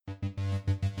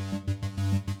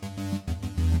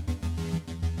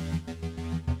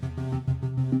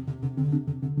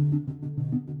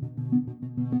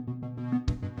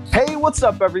what's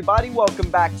up, everybody? Welcome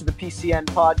back to the PCN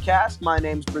podcast. My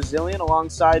name's Brazilian.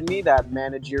 Alongside me, that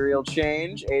managerial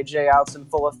change. AJ out's in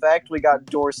full effect. We got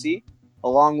Dorsey.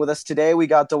 Along with us today, we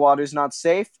got The Water's Not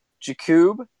Safe,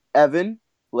 Jakub, Evan,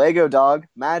 Lego Dog,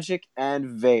 Magic,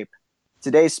 and Vape.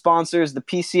 Today's sponsor is the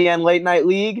PCN Late Night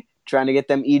League. Trying to get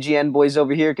them EGN boys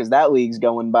over here because that league's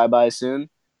going bye-bye soon.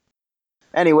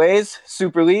 Anyways,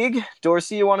 Super League.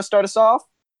 Dorsey, you want to start us off?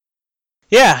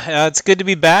 Yeah, it's good to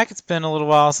be back. It's been a little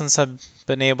while since I've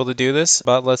been able to do this,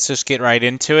 but let's just get right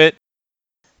into it.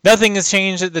 Nothing has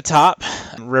changed at the top.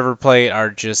 River Plate are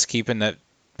just keeping the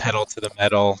pedal to the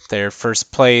metal. They're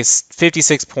first place,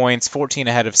 56 points, 14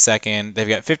 ahead of second. They've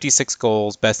got 56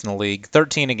 goals, best in the league,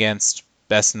 13 against,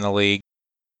 best in the league.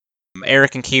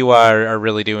 Eric and Kiwa are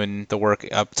really doing the work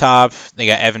up top. They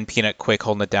got Evan Peanut Quick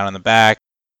holding it down in the back.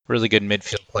 Really good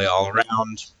midfield play all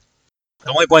around. The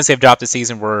only points they've dropped this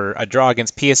season were a draw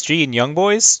against PSG and Young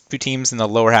Boys, two teams in the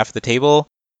lower half of the table.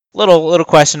 Little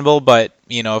questionable, but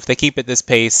if they keep at this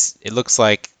pace, it looks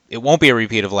like it won't be a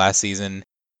repeat of last season.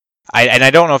 I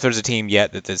don't know if there's a team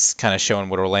yet that's kind of showing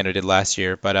what Orlando did last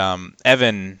year. But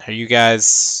Evan, are you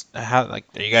guys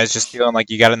just feeling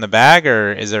like you got it in the bag,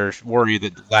 or is there worry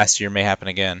that last year may happen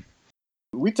again?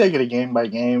 We take it a game by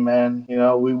game, man.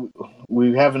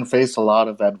 We haven't faced a lot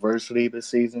of adversity this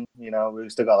season. We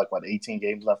still got 18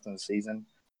 games left in the season.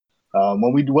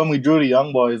 When we drew the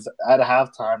Young Boys at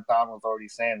halftime, Tom was already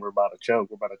saying we're about to choke.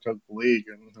 We're about to choke the league,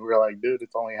 and we were like, dude,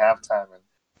 it's only halftime, and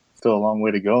still a long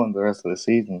way to go in the rest of the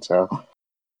season. So,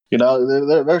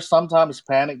 there's sometimes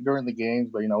panic during the games,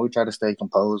 but we try to stay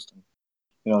composed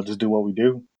and just do what we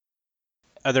do.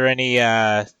 Are there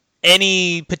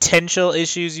any potential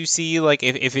issues you see? Like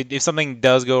if something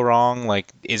does go wrong,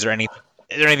 is there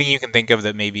anything you can think of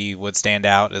that maybe would stand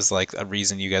out as a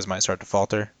reason you guys might start to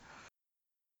falter?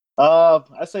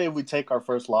 I say if we take our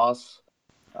first loss,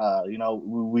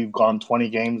 we've gone 20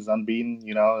 games unbeaten.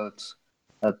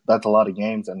 That's a lot of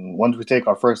games, and once we take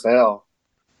our first L,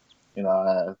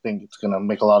 I think it's gonna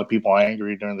make a lot of people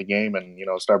angry during the game, and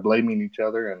start blaming each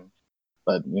other.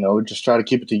 But we just try to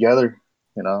keep it together.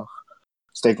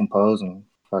 Stay composed and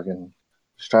fucking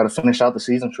just try to finish out the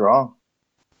season strong.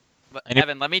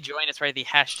 Evan, let me join us right the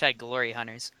hashtag Glory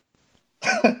Hunters.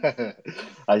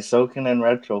 Isoken and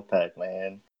Retro Pack,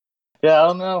 man. Yeah, I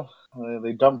don't know.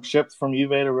 They dumped ships from Juve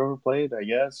to River Plate, I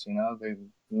guess. They're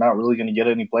not really going to get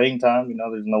any playing time.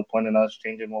 There's no point in us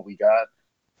changing what we got.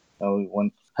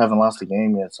 We haven't lost a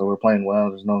game yet, so we're playing well.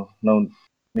 There's no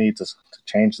need to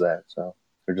change that. So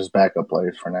they're just backup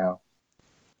players for now.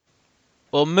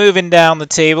 Well, moving down the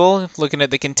table, looking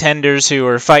at the contenders who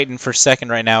are fighting for second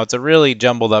right now, it's a really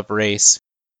jumbled up race.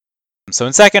 So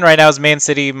in second right now is Man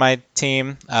City, my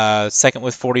team, second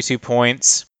with 42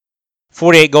 points,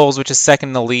 48 goals, which is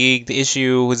second in the league. The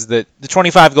issue is that the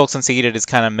 25 goals conceded is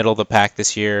kind of middle of the pack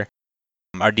this year.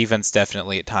 Our defense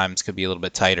definitely at times could be a little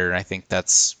bit tighter, and I think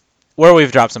that's where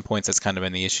we've dropped some points. That's kind of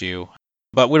been the issue.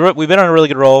 But we've been on a really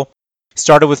good roll.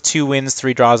 Started with 2 wins,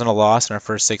 3 draws, and a loss in our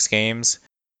first 6 games.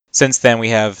 Since then, we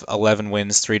have 11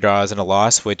 wins, 3 draws, and a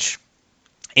loss, which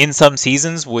in some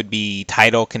seasons would be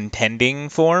title contending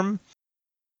form.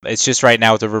 It's just right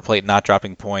now with River Plate not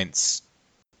dropping points,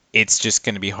 it's just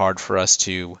going to be hard for us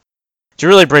to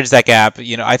really bridge that gap.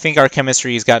 I think our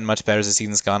chemistry has gotten much better as the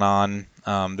season's gone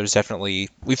on. There's definitely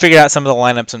we figured out some of the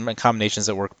lineups and combinations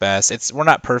that work best. We're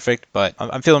not perfect, but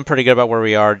I'm feeling pretty good about where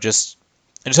we are. Just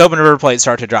hoping River Plate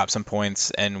start to drop some points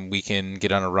and we can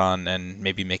get on a run and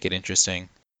maybe make it interesting.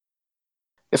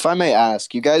 If I may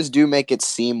ask, you guys do make it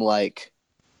seem like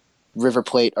River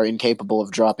Plate are incapable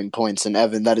of dropping points. And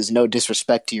Evan, that is no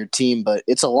disrespect to your team, but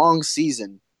it's a long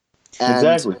season. And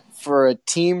exactly. For a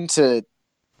team to,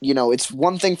 it's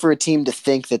one thing for a team to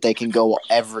think that they can go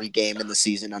every game in the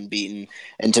season unbeaten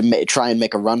and to try and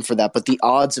make a run for that. But the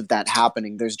odds of that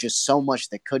happening, there's just so much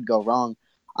that could go wrong.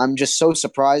 I'm just so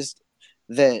surprised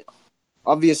that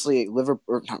obviously River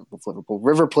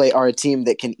Plate are a team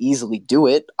that can easily do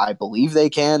it. I believe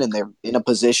they can, and they're in a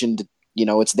position to,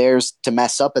 it's theirs to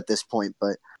mess up at this point.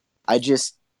 But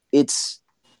it's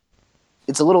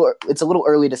a little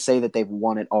early to say that they've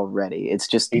won it already. It's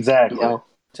just exactly.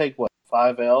 Take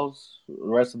 5 L's the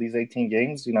rest of these 18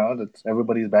 games. That's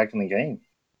everybody's back in the game.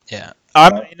 Yeah,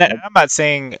 I'm not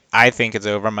saying I think it's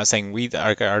over. I'm not saying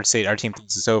our team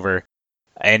thinks it's over.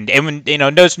 And when, no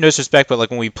disrespect,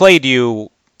 but when we played you,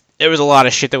 there was a lot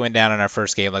of shit that went down in our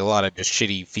first game, a lot of just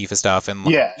shitty FIFA stuff. And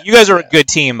you guys are a good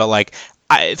team, but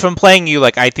from playing you,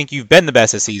 I think you've been the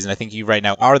best this season. I think you right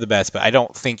now are the best, but I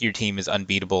don't think your team is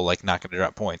unbeatable, not going to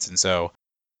drop points. And so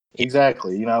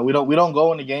exactly, we don't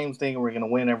go into games thinking we're going to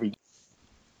win every.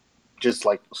 Just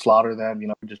slaughter them,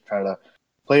 just try to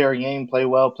play our game, play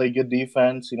well, play good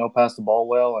defense, pass the ball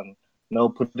well, and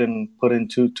put in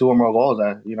two or more goals.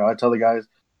 I tell the guys,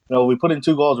 we put in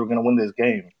 2 goals, we're gonna win this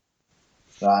game.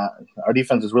 Our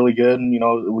defense is really good.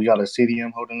 We got a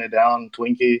CDM holding it down,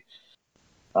 Twinkie.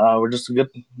 We're just a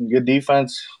good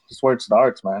defense. That's where it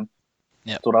starts, man.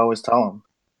 Yep. That's what I always tell them.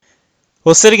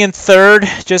 Well, sitting in third,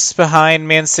 just behind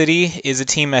Man City, is a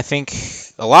team I think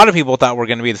a lot of people thought were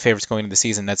going to be the favorites going into the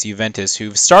season. That's Juventus,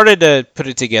 who've started to put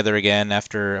it together again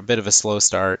after a bit of a slow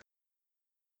start.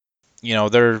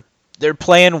 They're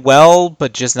playing well,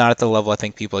 but just not at the level I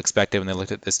think people expected when they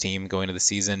looked at this team going into the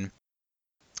season.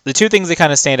 The 2 things that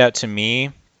kind of stand out to me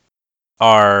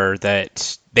are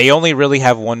that they only really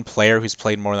have one player who's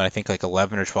played more than I think like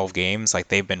 11 or 12 games. Like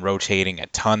they've been rotating a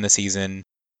ton this season.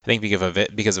 I think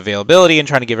because of availability and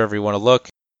trying to give everyone a look.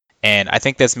 And I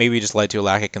think that's maybe just led to a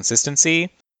lack of consistency.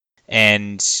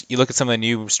 And you look at some of the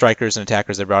new strikers and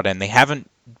attackers they brought in, they haven't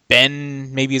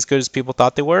been maybe as good as people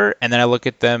thought they were. And then I look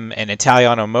at them, and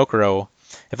Italiano and Mokoro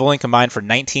have only combined for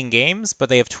 19 games, but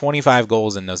they have 25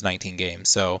 goals in those 19 games.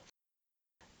 So,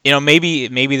 maybe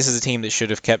this is a team that should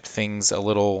have kept things a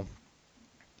little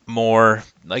more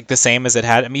like the same as it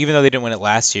had. I mean, even though they didn't win it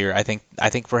last year, I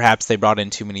think perhaps they brought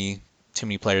in too many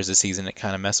players this season. It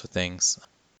kind of messed with things.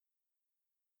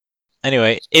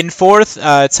 Anyway, in fourth,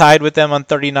 tied with them on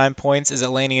 39 points, is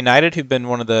Atlanta United, who've been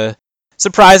one of the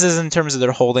surprises in terms of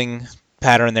their holding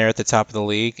pattern there at the top of the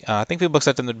league. I think people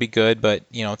expect them to be good, but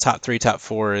top 3, top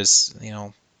 4 is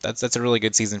that's a really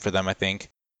good season for them. I think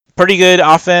pretty good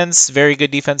offense, very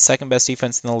good defense, second best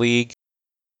defense in the league.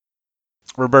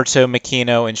 Roberto,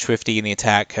 McKenna, and Swifty in the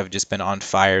attack have just been on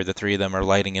fire. The 3 of them are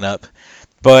lighting it up,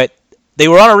 but they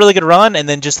were on a really good run and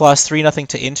then just lost 3-0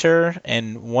 to Inter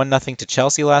and 1-0 to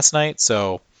Chelsea last night.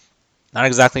 So not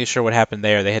exactly sure what happened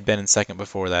there. They had been in second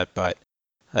before that, but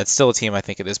that's still a team I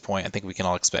think at this point I think we can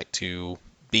all expect to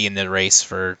be in the race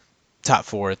for top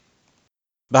 4.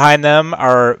 Behind them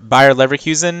are Bayer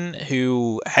Leverkusen,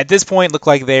 who at this point look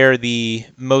like they're the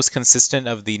most consistent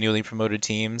of the newly promoted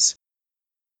teams.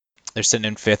 They're sitting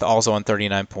in 5th, also on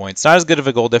 39 points. Not as good of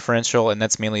a goal differential, and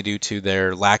that's mainly due to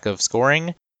their lack of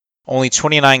scoring. Only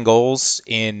 29 goals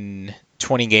in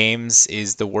 20 games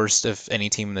is the worst of any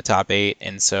team in the top 8,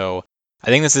 and so I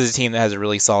think this is a team that has a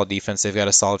really solid defense. They've got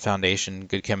a solid foundation,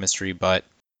 good chemistry, but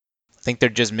I think they're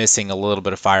just missing a little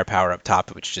bit of firepower up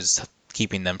top, which is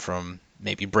keeping them from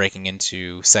maybe breaking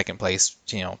into second place,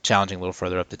 challenging a little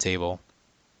further up the table.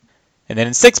 And then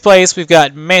in 6th place, we've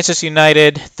got Manchester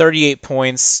United, 38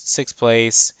 points, 6th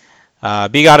place.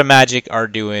 Bigotta Magic are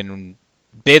doing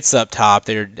bits up top.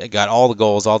 They've got all the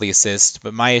goals, all the assists.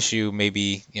 But my issue,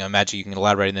 maybe, Magic, you can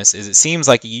elaborate on this, is it seems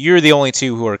like you're the only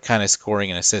 2 who are kind of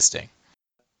scoring and assisting.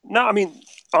 No, I mean,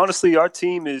 honestly, our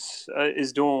team is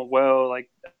doing well. Like,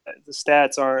 the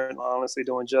stats aren't honestly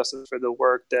doing justice for the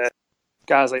work that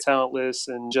guys like Talentless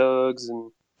and Jugs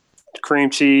and Cream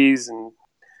Cheese and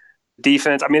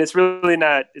defense. I mean, it's really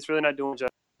not doing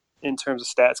justice in terms of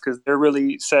stats because they're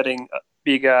really setting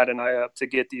Bigot and I up to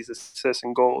get these assists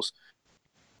and goals.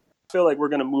 I feel like we're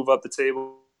going to move up the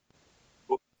table.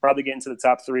 We'll probably get into the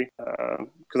top 3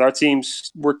 because our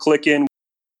teams, we're clicking.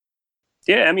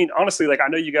 Yeah, I mean, honestly, like I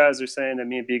know you guys are saying that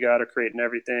me and Bigot are creating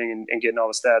everything and getting all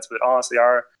the stats, but honestly,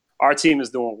 our team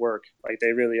is doing work. Like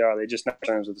they really are. They just not in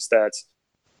terms of the stats.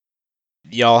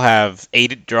 Y'all have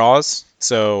 8 draws,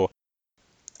 so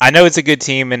I know it's a good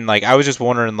team, and like I was just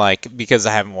wondering, like because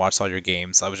I haven't watched all your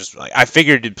games, I was just like I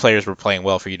figured the players were playing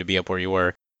well for you to be up where you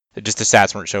were. Just the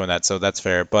stats weren't showing that, so that's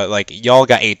fair. But like y'all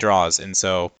got 8 draws, and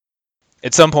so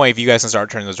at some point, if you guys can start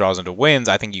turning those draws into wins,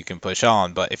 I think you can push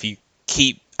on. But if you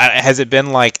keep, has it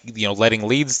been like letting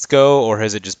leads go, or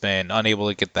has it just been unable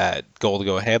to get that goal to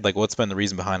go ahead? Like what's been the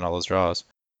reason behind all those draws?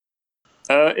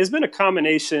 It's been a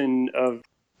combination of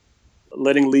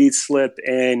letting leads slip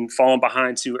and falling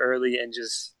behind too early, and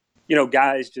just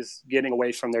guys just getting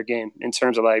away from their game in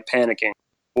terms of like panicking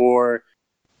or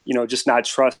just not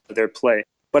trust their play.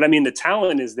 But I mean, the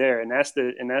talent is there, and that's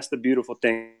the beautiful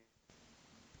thing.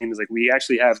 Is like we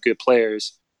actually have good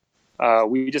players.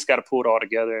 We just got to pull it all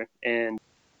together, and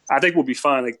I think we'll be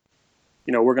fine. Like,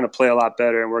 we're going to play a lot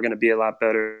better, and we're going to be a lot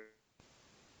better.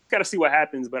 Got to see what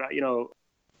happens, but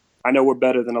I know we're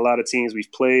better than a lot of teams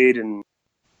we've played, and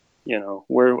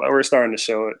we're starting to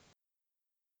show it.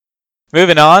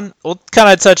 Moving on, we'll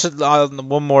kind of touch on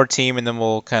one more team, and then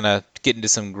we'll kind of get into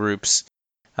some groups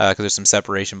because there's some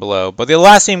separation below. But the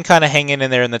last team kind of hanging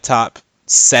in there in the top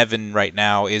 7 right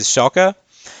now is Schalke,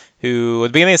 who at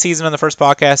the beginning of the season on the first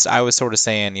podcast, I was sort of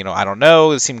saying, I don't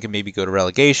know, this team can maybe go to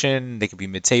relegation, they could be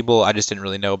mid-table, I just didn't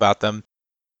really know about them.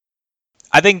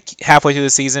 I think halfway through the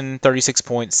season, 36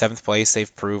 points, 7th place,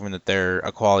 they've proven that they're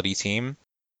a quality team.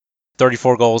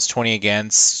 34 goals, 20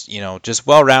 against, just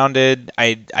well-rounded.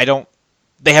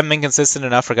 They haven't been consistent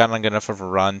enough or gotten on good enough of a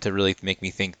run to really make me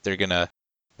think they're going to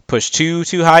push too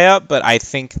high up, but I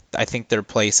think their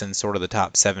place in sort of the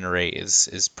top 7 or 8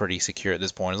 is pretty secure at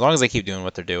this point, as long as they keep doing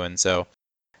what they're doing. So,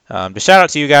 just shout out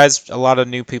to you guys. A lot of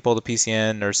new people to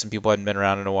PCN, or some people who hadn't been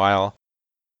around in a while.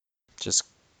 Just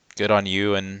good on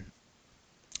you and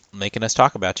making us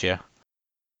talk about you.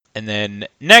 And then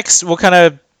next, we'll kind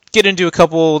of get into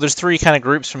there's 3 kind of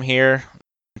groups from here.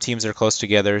 Teams that are close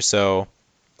together. So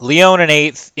Lyon in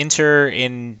 8th, Inter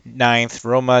in 9th,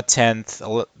 Roma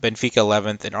 10th, Benfica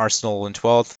 11th, and Arsenal in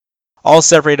 12th. All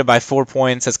separated by 4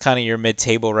 points. That's kind of your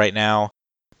mid-table right now.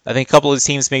 I think a couple of these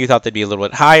teams maybe thought they'd be a little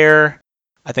bit higher.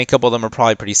 I think a couple of them are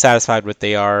probably pretty satisfied with what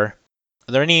they are.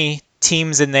 Are there any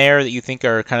teams in there that you think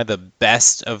are kind of the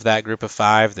best of that group of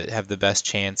 5 that have the best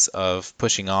chance of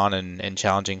pushing on and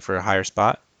challenging for a higher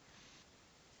spot?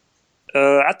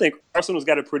 I think Arsenal's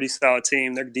got a pretty solid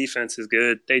team. Their defense is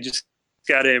good. They just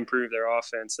got to improve their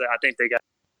offense. I think they got,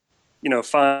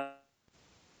 fine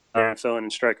filling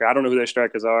and striker. I don't know who their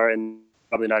strikers are, and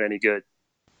probably not any good.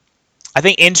 I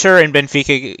think Inter and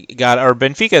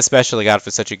Benfica especially got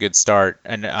for such a good start,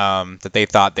 and that they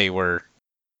thought they were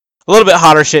a little bit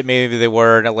hotter shit maybe they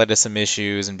were, and it led to some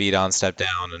issues, and beat on, step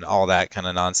down, and all that kind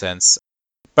of nonsense.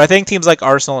 But I think teams like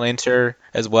Arsenal and Inter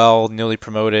as well, newly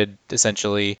promoted,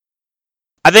 essentially,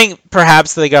 I think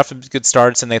perhaps they got some good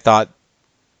starts and they thought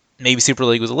maybe Super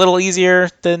League was a little easier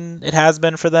than it has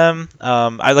been for them.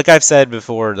 Like I've said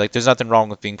before, like there's nothing wrong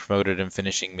with being promoted and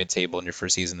finishing mid-table in your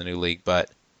first season in the new league,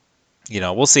 but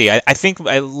we'll see. I think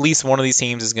at least one of these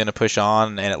teams is going to push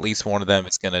on, and at least one of them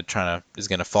is going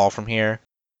to fall from here.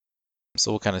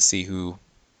 So we'll kind of see who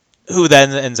that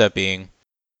ends up being.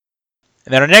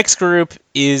 And then our next group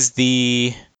is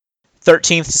the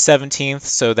 13th to 17th,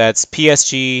 so that's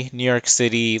PSG, New York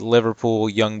City, Liverpool,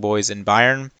 Young Boys, and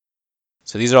Bayern.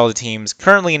 So these are all the teams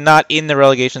currently not in the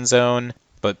relegation zone,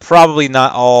 but probably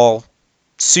not all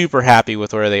super happy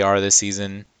with where they are this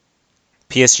season.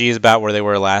 PSG is about where they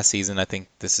were last season. I think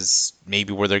this is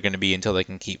maybe where they're going to be until they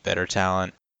can keep better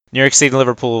talent. New York City and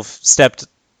Liverpool have stepped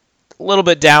a little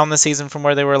bit down this season from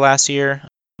where they were last year.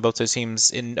 Both those teams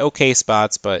in okay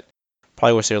spots, but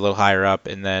probably wish they were a little higher up.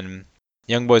 And then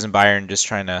Young Boys and Bayern just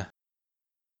trying to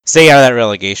stay out of that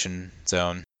relegation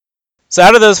zone. So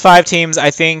out of those 5 teams,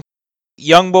 I think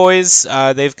Young Boys,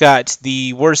 they've got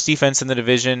the worst defense in the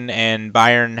division, and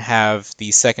Bayern have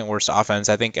the second worst offense.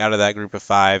 I think out of that group of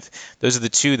 5, those are the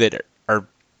 2 that are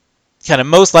kind of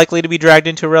most likely to be dragged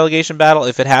into a relegation battle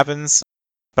if it happens.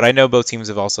 But I know both teams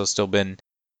have also still been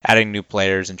adding new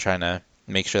players and trying to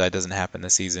make sure that doesn't happen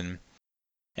this season.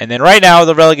 And then right now,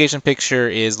 the relegation picture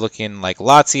is looking like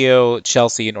Lazio,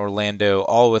 Chelsea, and Orlando,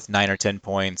 all with 9 or 10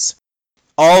 points.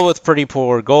 All with pretty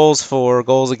poor goals for,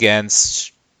 goals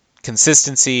against,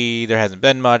 consistency. There hasn't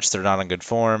been much. They're not in good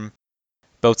form.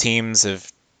 Both teams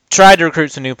have tried to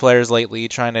recruit some new players lately,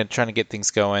 trying to get things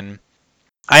going.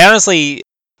 I honestly,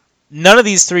 none of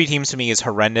these 3 teams to me is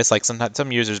horrendous. Like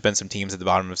some years there's been some teams at the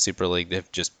bottom of Super League that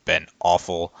have just been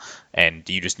awful, and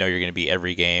you just know you're going to beat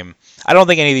every game. I don't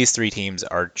think any of these 3 teams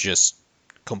are just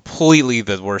completely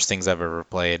the worst things I've ever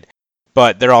played,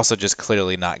 but they're also just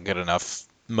clearly not good enough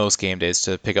most game days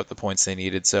to pick up the points they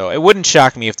needed. So it wouldn't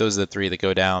shock me if those are the 3 that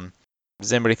go down.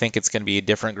 Does anybody think it's going to be a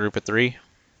different group of 3?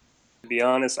 To be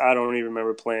honest, I don't even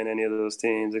remember playing any of those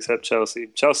teams except Chelsea.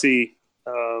 Chelsea,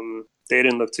 they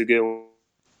didn't look too good when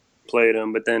we played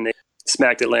them, but then they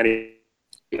smacked Atlanta,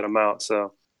 get them out.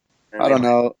 So I don't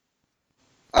know.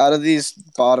 Out of these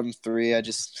bottom 3, I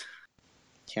just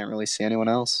can't really see anyone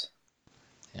else.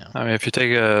 Yeah. I mean, if you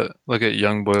take a look at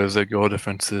Young Boys, their goal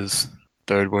difference is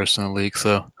 3rd worst in the league.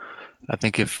 So I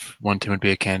think if one team would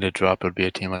be a candidate drop, it would be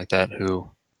a team like that who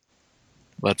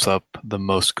lets up the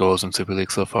most goals in Super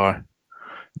League so far.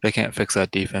 If they can't fix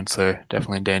that defense, they're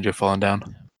definitely in danger of falling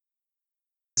down.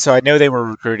 So I know they were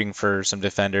recruiting for some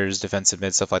defenders, defensive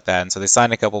mid, stuff like that, and so they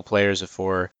signed a couple players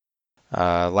before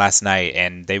last night,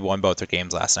 and they won both their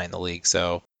games last night in the league.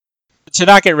 So to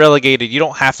not get relegated, you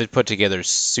don't have to put together a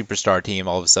superstar team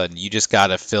all of a sudden. You just got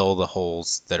to fill the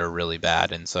holes that are really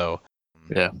bad, and so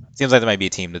yeah, it seems like there might be a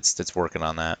team that's working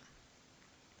on that.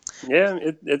 Yeah,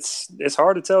 it's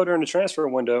hard to tell during the transfer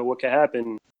window what can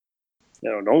happen.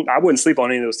 I wouldn't sleep on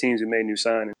any of those teams who made new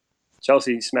signings.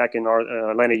 Chelsea smacking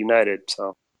Atlanta United,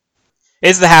 so.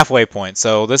 It's the halfway point,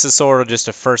 so this is sort of just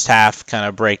a first half kind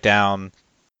of breakdown.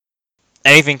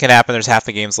 Anything can happen, there's half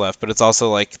the games left, but it's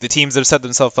also like the teams that have set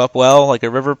themselves up well, like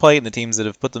a River Plate, and the teams that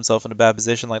have put themselves in a bad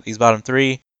position, like these bottom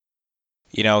 3,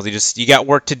 you got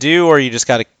work to do, or you just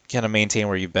got to kind of maintain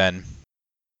where you've been.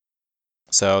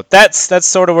 So that's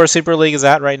sort of where Super League is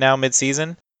at right now,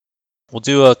 mid-season. We'll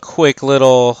do a quick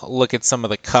little look at some of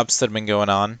the cups that have been going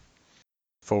on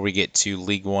before we get to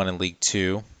League 1 and League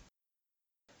 2.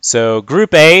 So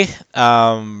Group A,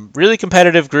 really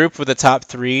competitive group with the top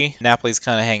 3. Napoli's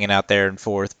kind of hanging out there in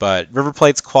 4th, but River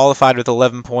Plate's qualified with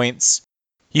 11 points.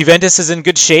 Juventus is in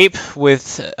good shape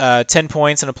with 10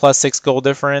 points and a +6 goal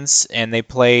difference, and they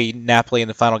play Napoli in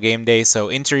the final game day. So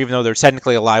Inter, even though they're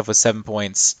technically alive with 7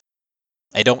 points,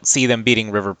 I don't see them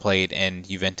beating River Plate and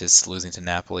Juventus losing to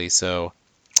Napoli. So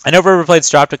I know River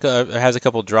Plate's has a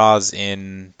couple draws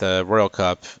in the Royal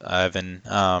Cup. Evan,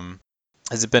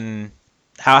 has it been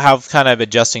how kind of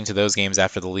adjusting to those games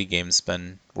after the league games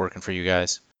been working for you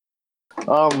guys?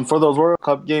 For those World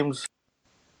Cup games,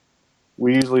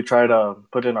 we usually try to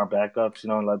put in our backups,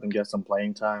 and let them get some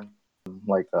playing time,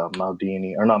 like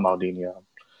Maldini, or not Maldini,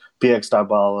 PX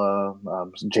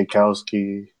Dybala,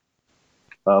 Jakowski.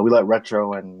 We let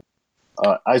Retro and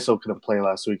ISO couldn't play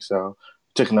last week, so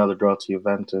took another draw to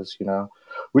Juventus.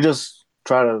 We just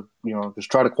try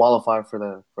to qualify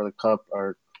for the cup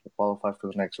or qualify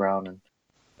for the next round, and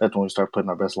that's when we start putting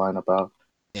our best lineup out,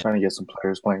 trying to get some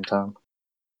players playing time.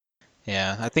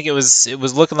 Yeah, I think it was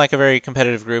looking like a very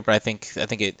competitive group, and I think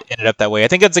it ended up that way. I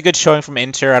think it's a good showing from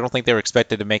Inter. I don't think they were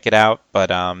expected to make it out, but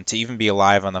to even be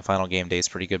alive on the final game day is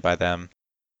pretty good by them.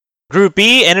 Group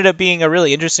B ended up being a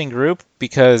really interesting group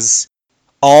because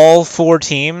all 4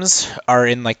 teams are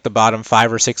in like the bottom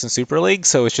 5 or 6 in Super League,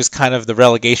 so it's just kind of the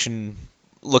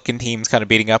relegation-looking teams kind of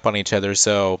beating up on each other.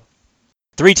 So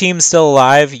 3 teams still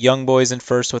alive. Young Boys in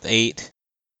first with 8.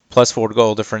 +4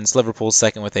 goal difference. Liverpool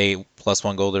second with 8,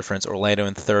 +1 goal difference. Orlando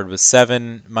in third with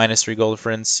 7, -3 goal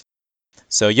difference.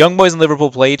 So Young Boys and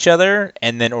Liverpool play each other,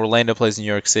 and then Orlando plays New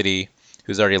York City,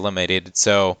 who's already eliminated.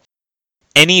 So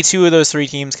any 2 of those 3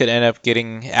 teams could end up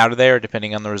getting out of there,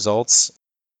 depending on the results.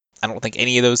 I don't think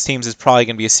any of those teams is probably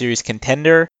going to be a serious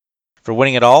contender for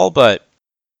winning it all, but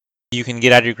you can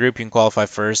get out of your group, you can qualify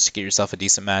first, get yourself a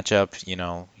decent matchup.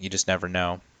 You just never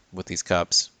know with these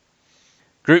cups.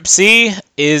 Group C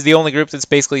is the only group that's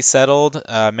basically settled.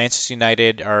 Manchester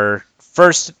United are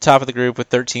first top of the group with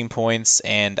 13 points,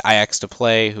 and Ajax to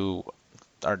play, who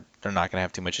they're not going to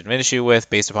have too much of an issue with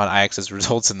based upon Ajax's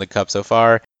results in the cup so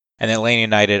far. And Atlanta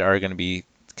United are going to be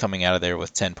coming out of there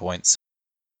with 10 points.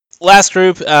 Last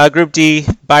group, Group D,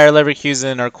 Bayer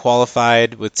Leverkusen are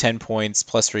qualified with 10 points,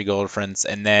 +3 goal difference,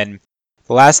 and then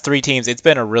the last 3 teams, it's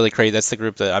been a really crazy, that's the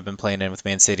group that I've been playing in with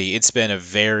Man City. It's been a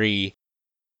very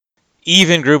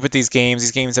even group with these games.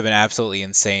 These games have been absolutely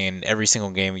insane. Every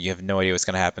single game, you have no idea what's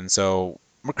going to happen. So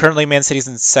currently, Man City's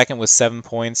in second with 7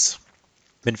 points.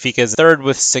 Benfica is third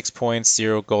with 6 points,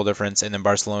 0 goal difference, and then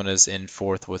Barcelona's in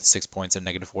fourth with 6 points and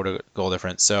 -4 goal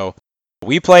difference. So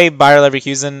we play Bayer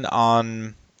Leverkusen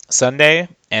on Sunday,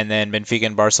 and then Benfica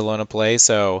and Barcelona play.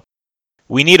 So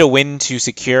we need a win to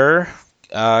secure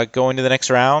going to the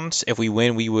next round. If we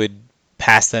win, we would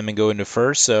pass them and go into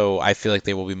first, so I feel like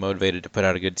they will be motivated to put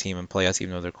out a good team and play us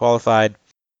even though they're qualified.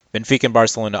 Benfica and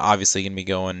Barcelona obviously going to be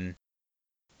going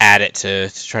at it to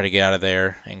try to get out of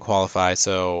there and qualify,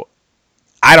 so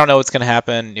I don't know what's going to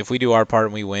happen. If we do our part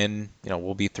and we win,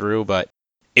 we'll be through, but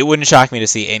it wouldn't shock me to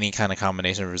see any kind of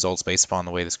combination of results based upon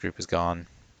the way this group has gone.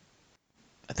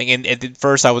 I think at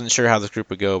first I wasn't sure how this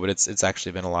group would go, but it's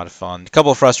actually been a lot of fun. A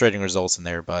couple of frustrating results in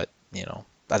there, but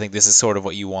I think this is sort of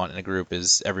what you want in a group,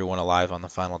 is everyone alive on the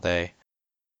final day.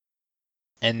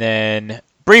 And then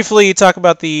briefly talk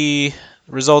about the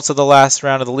results of the last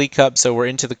round of the League Cup. So we're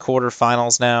into the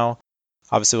quarterfinals now.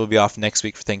 Obviously, we'll be off next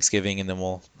week for Thanksgiving, and then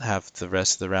we'll have the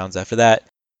rest of the rounds after that.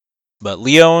 But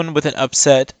Lyon with an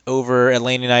upset over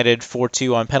Atlanta United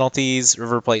 4-2 on penalties.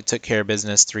 River Plate took care of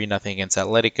business 3-0 against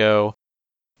Atletico.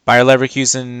 Bayer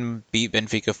Leverkusen beat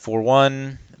Benfica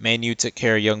 4-1. Man U took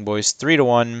care of Young Boys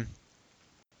 3-1.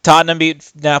 Tottenham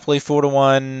beat Napoli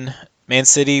 4-1. Man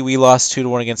City, we lost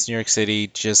 2-1 against New York City.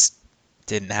 Just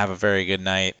didn't have a very good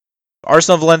night.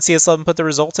 Arsenal Valencia still haven't put the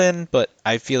result in, but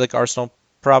I feel like Arsenal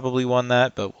probably won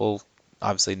that, but we'll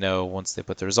obviously know once they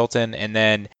put the result in. And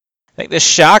then I think the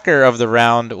shocker of the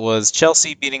round was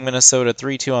Chelsea beating Minnesota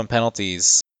 3-2 on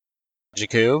penalties.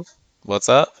 Jakub, what's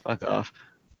up? Fuck off.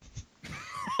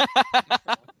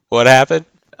 What happened?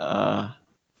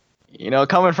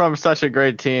 Coming from such a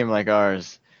great team like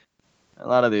ours, a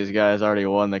lot of these guys already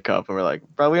won the cup, and we're like,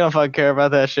 bro, we don't fucking care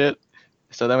about that shit.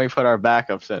 So then we put our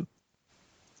backups in.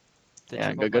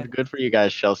 Yeah, good for you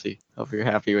guys, Chelsea. Hope you're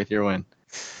happy with your win.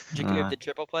 Jakub did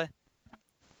triple play?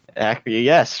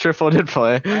 Yes, triple did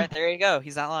play. All right, there you go.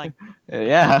 He's not lying.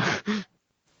 Yeah.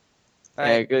 All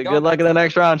Yeah, right, good going luck back in the to-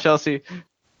 next round, Chelsea.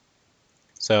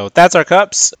 So that's our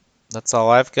cups. That's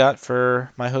all I've got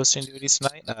for my hosting duties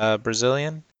tonight.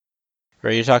 Brazilian,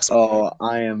 ready to talk some? Oh,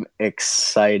 I am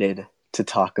excited to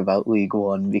talk about League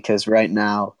One because right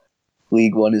now,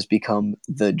 League One has become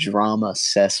the drama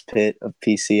cesspit of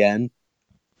PCN.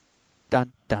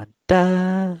 Dun dun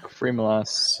dun. Free Milan.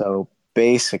 So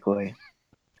basically,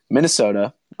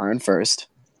 Minnesota are in first.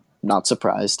 Not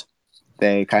surprised.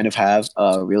 They kind of have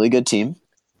a really good team.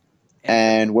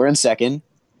 And we're in second,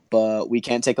 but we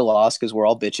can't take a loss because we're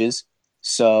all bitches.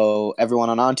 So everyone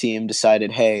on our team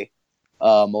decided, hey,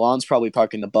 Milan's probably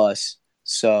parking the bus.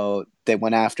 So they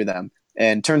went after them.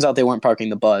 And turns out they weren't parking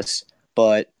the bus.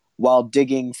 But while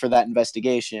digging for that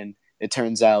investigation, it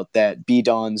turns out that B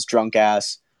Don's drunk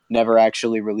ass never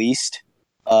actually released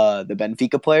the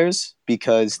Benfica players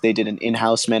because they did an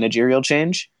in-house managerial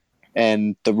change.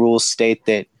 And the rules state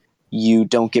that you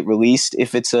don't get released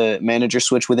if it's a manager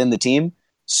switch within the team.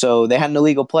 So they had an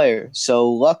illegal player. So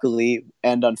luckily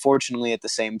and unfortunately at the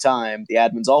same time, the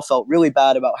admins all felt really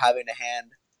bad about having to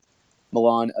hand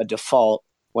Milan a default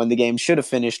when the game should have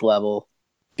finished level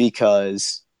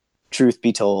because, truth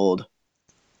be told,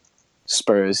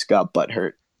 Spurs got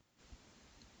butthurt.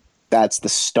 That's the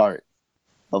start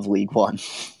of League One.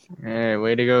 Hey,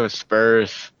 way to go,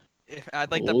 Spurs.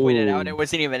 I'd like to point it out. Ooh. It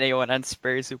wasn't even anyone on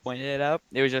Spurs who pointed it out.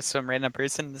 It was just some random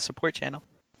person in the support channel.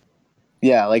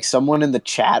 Yeah, like someone in the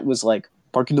chat was like,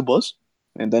 parking the bus?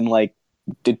 And then like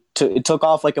it took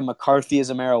off like a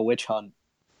McCarthyism era witch hunt.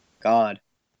 God.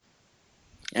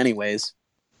 Anyways,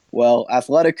 well,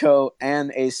 Atletico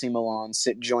and AC Milan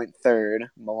sit joint third.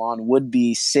 Milan would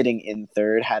be sitting in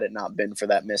third had it not been for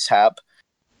that mishap.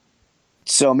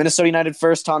 So Minnesota United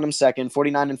first, Tottenham second,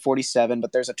 49 and 47,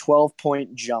 but there's a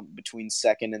 12-point jump between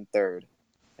second and third.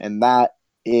 And that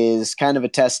is kind of a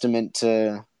testament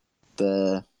to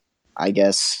the, I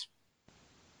guess,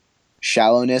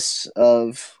 shallowness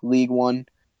of League One.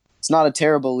 It's not a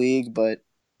terrible league, but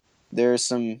there's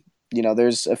some,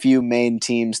 there's a few main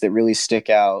teams that really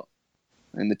stick out.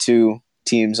 And the two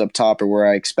teams up top are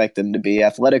where I expect them to be.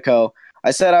 Atletico, I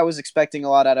said I was expecting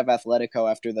a lot out of Atletico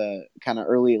after the kind of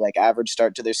early, average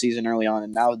start to their season early on,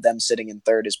 and now them sitting in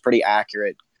third is pretty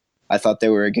accurate. I thought they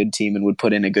were a good team and would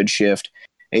put in a good shift.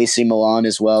 AC Milan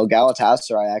as well.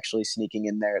 Galatasaray actually sneaking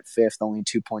in there at fifth, only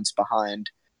 2 points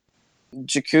behind.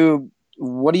 Jakub,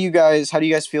 how do you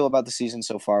guys feel about the season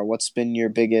so far? What's been your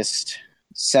biggest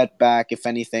setback, if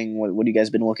anything? What have you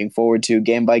guys been looking forward to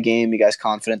game by game? You guys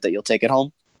confident that you'll take it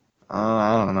home?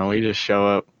 I don't know. We just show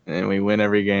up and we win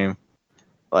every game.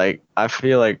 I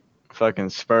feel like fucking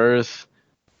Spurs,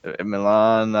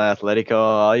 Milan, Atletico,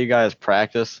 all you guys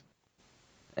practice,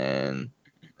 and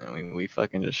we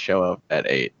fucking just show up at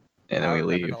 8, and then we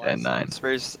leave at 9.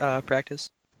 Spurs practice.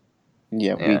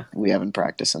 Yeah, we haven't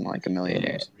practiced in a million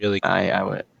years. Really? I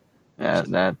would. Yeah,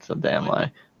 that's a damn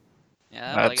lie.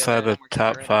 Yeah, well, I guess Outside the they're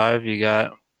top already. 5, you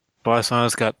got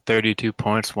Barcelona's got 32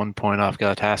 points, 1 point off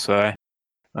Galatasaray.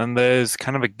 And there's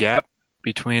kind of a gap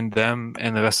between them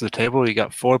and the rest of the table. You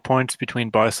got 4 points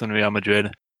between Barca and Real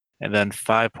Madrid, and then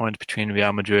 5 points between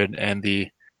Real Madrid and the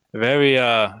very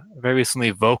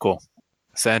recently vocal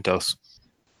Santos.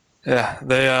 Yeah,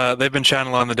 they've been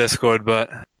chatting on the Discord, but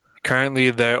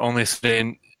currently they're only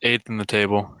sitting 8th in the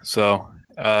table. So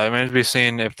it remains to be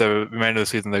seen if the remainder of the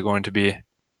season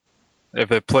if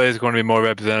their play is going to be more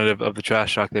representative of the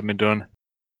trash talk they've been doing.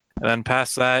 And then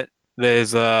past that,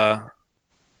 there's a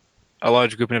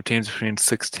large grouping of teams between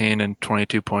 16 and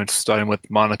 22 points, starting with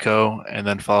Monaco and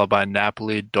then followed by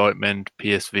Napoli, Dortmund,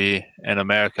 PSV, and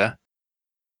America.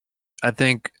 I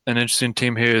think an interesting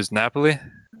team here is Napoli.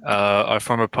 Our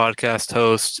former podcast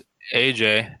host,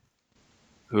 AJ,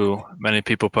 who many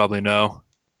people probably know,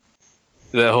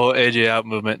 the whole AJ out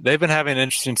movement. They've been having an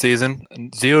interesting season.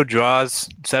 0 draws,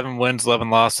 7 wins, 11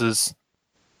 losses.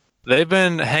 They've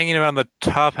been hanging around the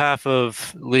top half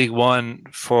of League One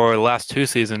for the last 2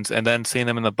 seasons, and then seeing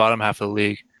them in the bottom half of the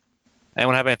league.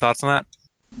 Anyone have any thoughts on that?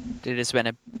 Dude, it's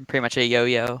been pretty much a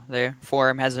yo-yo. Their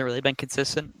form hasn't really been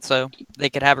consistent, so they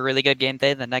could have a really good game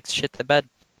day, and the next shit the bed.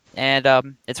 And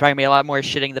it's probably gonna be a lot more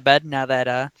shitting the bed now that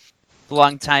the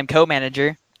longtime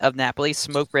co-manager of Napoli,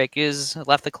 Smokebreak, has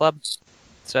left the club.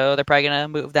 So they're probably gonna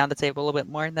move down the table a little bit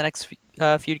more in the next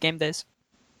few game days.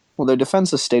 Well, their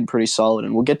defense has stayed pretty solid,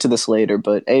 and we'll get to this later,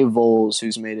 but A. Vols,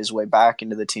 who's made his way back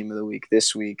into the Team of the Week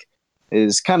this week,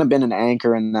 has kind of been an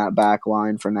anchor in that back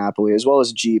line for Napoli, as well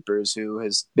as Jeepers, who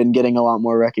has been getting a lot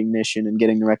more recognition and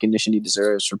getting the recognition he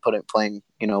deserves for playing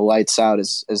lights out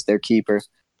as their keeper.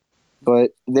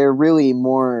 But they're really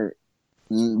more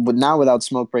But now without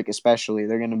Smoke Break especially,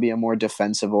 they're going to be a more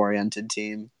defensive-oriented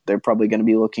team. They're probably going to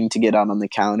be looking to get out on the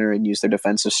counter and use their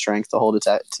defensive strength to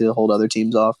hold other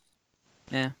teams off.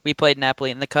 Yeah, we played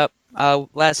Napoli in the cup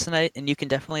last night, and you can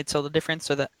definitely tell the difference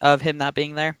of him not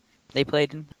being there. They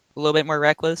played a little bit more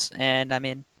reckless, and I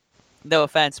mean, no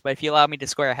offense, but if you allow me to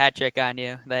score a hat trick on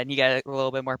you, then you got a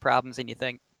little bit more problems than you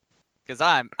think. Because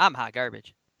I'm hot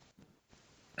garbage.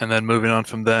 And then moving on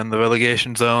from then, the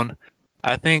relegation zone.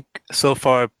 I think so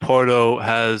far Porto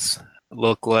has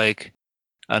looked like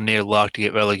a near lock to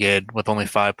get relegated with only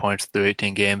 5 points through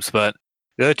 18 games. But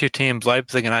the other two teams,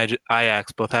 Leipzig and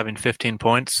Ajax, both having 15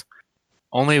 points,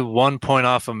 only 1 point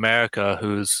off America,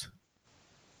 who's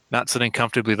not sitting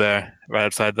comfortably there right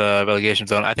outside the relegation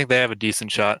zone. I think they have a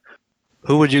decent shot.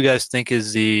 Who would you guys think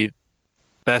is the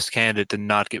best candidate to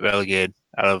not get relegated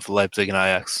out of Leipzig and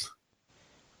Ajax?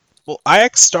 Well,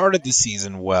 Ajax started the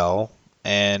season well,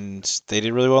 and they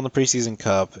did really well in the preseason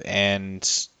cup,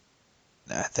 and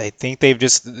I think they've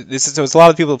just so it's a lot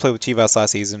of people that played with Chivas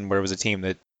last season, where it was a team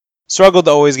that struggled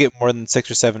to always get more than 6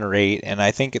 or 7 or 8, and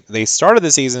I think they started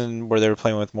the season where they were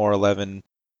playing with more 11,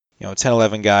 10,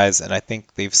 11 guys, and I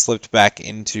think they've slipped back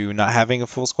into not having a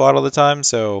full squad all the time.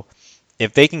 So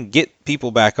if they can get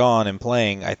people back on and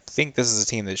playing, I think this is a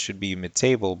team that should be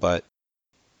mid-table, but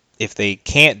if they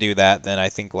can't do that, then I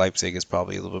think Leipzig is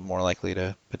probably a little bit more likely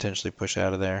to potentially push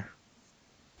out of there.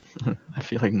 I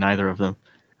feel like neither of them.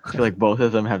 I feel like both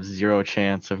of them have zero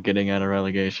chance of getting out of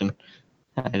relegation.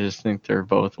 I just think they're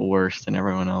both worse than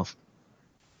everyone else.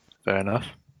 Fair enough.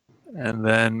 And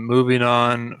then moving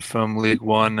on from League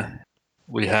One,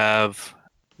 we have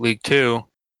League Two,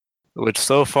 which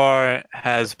so far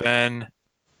has been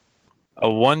a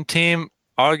one-team,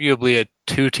 arguably a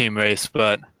two-team race,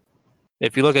 but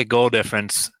if you look at goal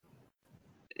difference,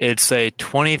 it's a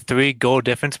 23 goal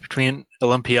difference between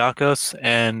Olympiacos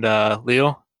and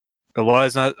Lille. The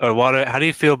water's not, or water. How do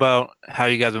you feel about how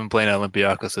you guys have been playing at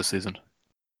Olympiacos this season?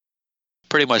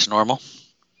 Pretty much normal.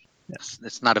 Yes.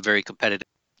 It's not a very competitive.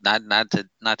 Not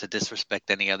to disrespect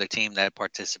any other team that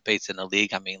participates in the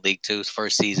league. I mean, League Two's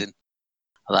first season.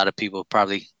 A lot of people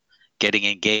probably getting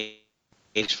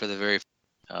engaged for the very.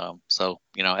 So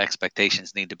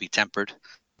expectations need to be tempered.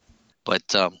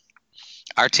 But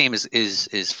our team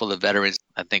is full of veterans.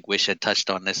 I think Wish had touched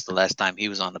on this the last time he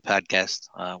was on the podcast.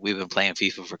 We've been playing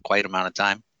FIFA for quite amount of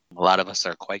time. A lot of us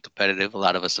are quite competitive. A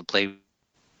lot of us have played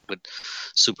with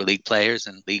Super League players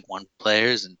and League One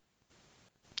players. And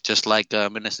just like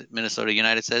Minnesota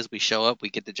United says, we show up,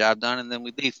 we get the job done, and then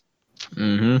we leave.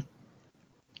 Mm-hmm.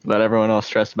 Let everyone else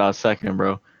stress about second,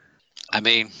 bro. I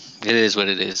mean, it is what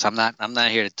it is. I'm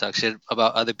not here to talk shit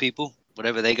about other people.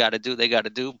 Whatever they got to do, they got to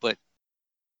do. But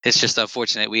it's just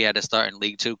unfortunate we had to start in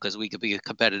League Two because we could be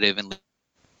competitive in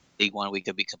League One. We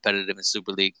could be competitive in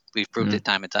Super League. We've proved it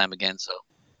time and time again. So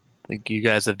I think you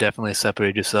guys have definitely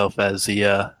separated yourself as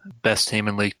the best team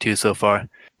in League Two so far.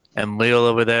 And Lille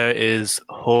over there is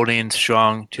holding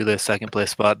strong to their second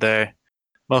place spot there.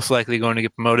 Most likely going to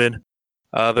get promoted.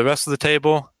 The rest of the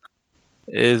table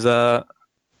is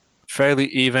fairly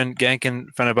even. Genk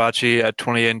and Fenerbahce at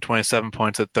 28 and 27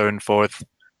 points at third and fourth.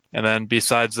 And then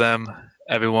besides them,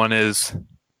 everyone is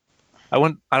I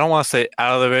don't want to say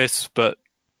out of the race, but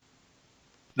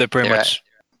they're much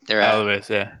they're out of the race,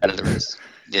 yeah. Out of the race.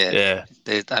 Yeah.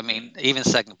 Yeah. I mean, even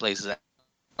second place is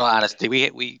honestly,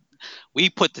 we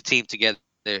put the team together.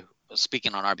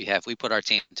 Speaking on our behalf, we put our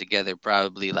team together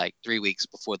probably like 3 weeks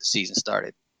before the season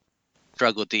started.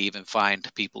 Struggled to even find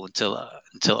people until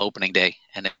opening day,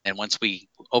 and once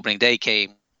opening day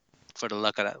came, for the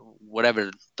luck of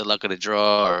whatever the luck of the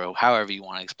draw or however you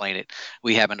want to explain it,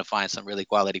 we happen to find some really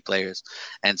quality players,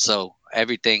 and so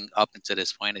everything up until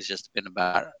this point has just been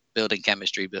about building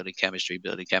chemistry,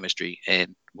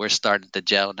 and we're starting to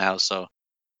gel now. So.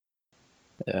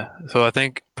 Yeah, so I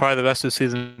think probably the rest of the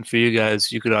season for you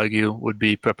guys, you could argue, would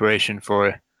be preparation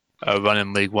for a run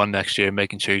in League One next year,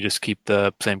 making sure you just keep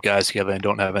the same guys together and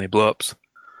don't have any blow-ups.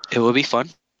 It will be fun.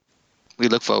 We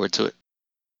look forward to it.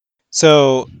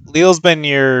 So Lille's been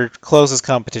your closest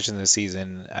competition this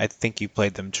season. I think you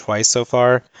played them twice so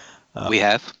far. We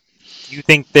have. Do you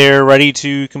think they're ready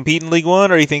to compete in League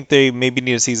One, or do you think they maybe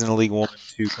need a season in League One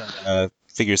to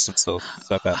figure some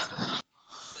stuff out?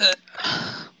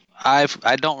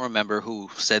 I don't remember who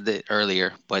said that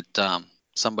earlier, but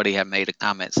somebody had made a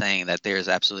comment saying that there is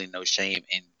absolutely no shame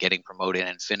in getting promoted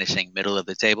and finishing middle of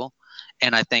the table,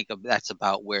 and I think that's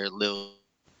about where Lille's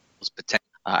potential.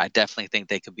 I definitely think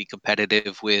they could be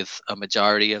competitive with a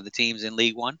majority of the teams in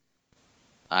League One.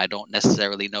 I don't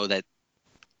necessarily know that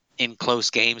in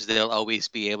close games they'll always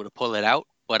be able to pull it out,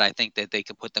 but I think that they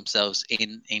can put themselves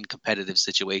in competitive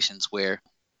situations where,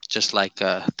 just like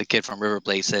the kid from River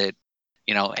Plate said,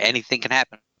 anything can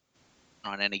happen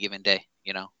on any given day.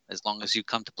 As long as you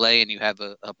come to play and you have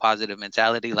a positive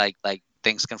mentality, like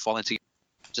things can fall into you.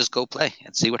 Just go play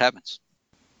and see what happens.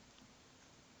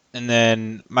 And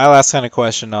then my last kind of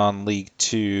question on League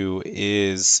Two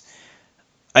is,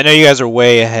 I know you guys are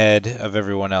way ahead of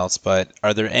everyone else, but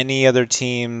are there any other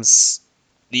teams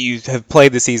that you have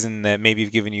played this season that maybe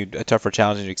have given you a tougher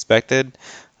challenge than you expected?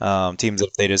 Teams that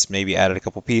if they just maybe added a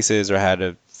couple pieces or had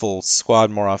a full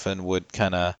squad more often would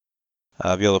kind of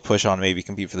be able to push on and maybe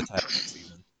compete for the title next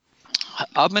season?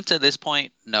 Up until this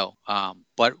point, no.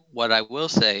 But what I will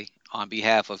say on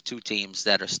behalf of two teams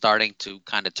that are starting to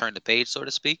kind of turn the page, so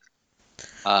to speak,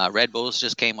 Red Bulls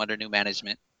just came under new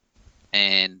management,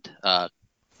 and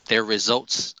their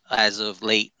results as of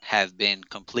late have been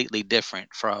completely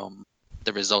different from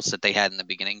the results that they had in the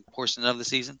beginning portion of the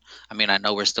season. I mean, I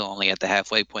know we're still only at the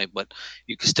halfway point, but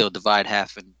you can still divide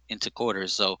half into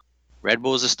quarters. So Red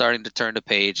Bulls is starting to turn the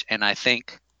page, and I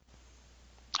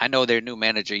know their new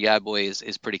manager, Yaboy,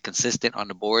 is pretty consistent on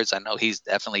the boards. I know he's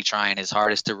definitely trying his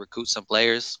hardest to recruit some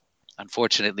players.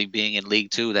 Unfortunately, being in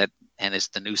League Two, and it's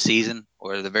the new season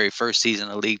or the very first season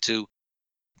of League Two,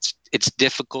 it's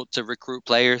difficult to recruit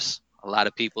players. A lot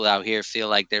of people out here feel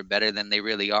like they're better than they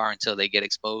really are until they get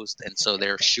exposed, and so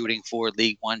they're shooting for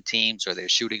League One teams or they're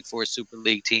shooting for Super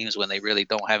League teams when they really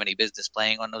don't have any business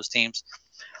playing on those teams.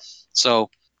 So,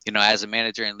 as a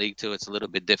manager in League Two, it's a little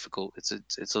bit difficult.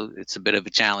 It's a bit of a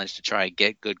challenge to try and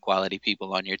get good quality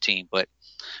people on your team. But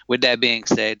with that being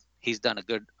said, he's done a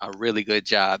really good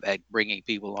job at bringing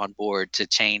people on board to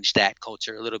change that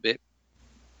culture a little bit.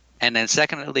 And then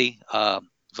secondly,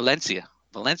 Valencia.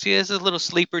 Valencia is a little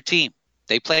sleeper team.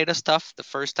 They played us tough the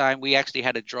first time. We actually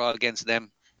had a draw against them.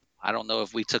 I don't know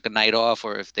if we took a night off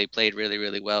or if they played really,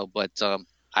 really well, but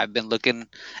I've been looking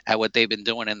at what they've been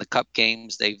doing in the cup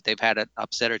games. They've had an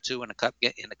upset or two in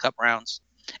the cup rounds,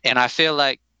 and I feel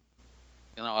like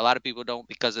a lot of people don't,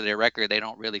 because of their record, they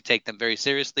don't really take them very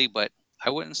seriously. But I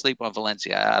wouldn't sleep on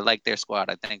Valencia. I like their squad.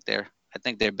 I think they're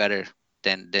better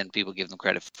than people give them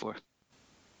credit for.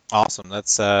 Awesome.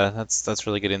 That's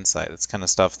really good insight. That's kind of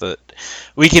stuff that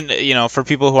we can, for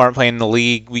people who aren't playing in the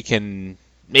league, we can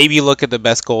maybe look at the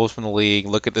best goals from the league,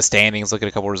 look at the standings, look at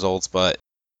a couple results, but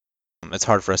it's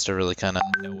hard for us to really kind of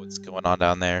know what's going on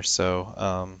down there.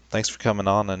 So thanks for coming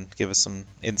on and give us some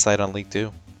insight on League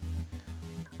Two.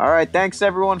 All right, thanks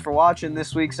everyone for listening to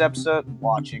this week's episode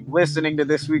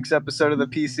of the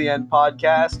PCN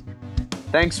podcast.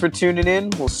 Thanks for tuning in.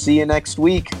 We'll see you next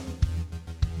week.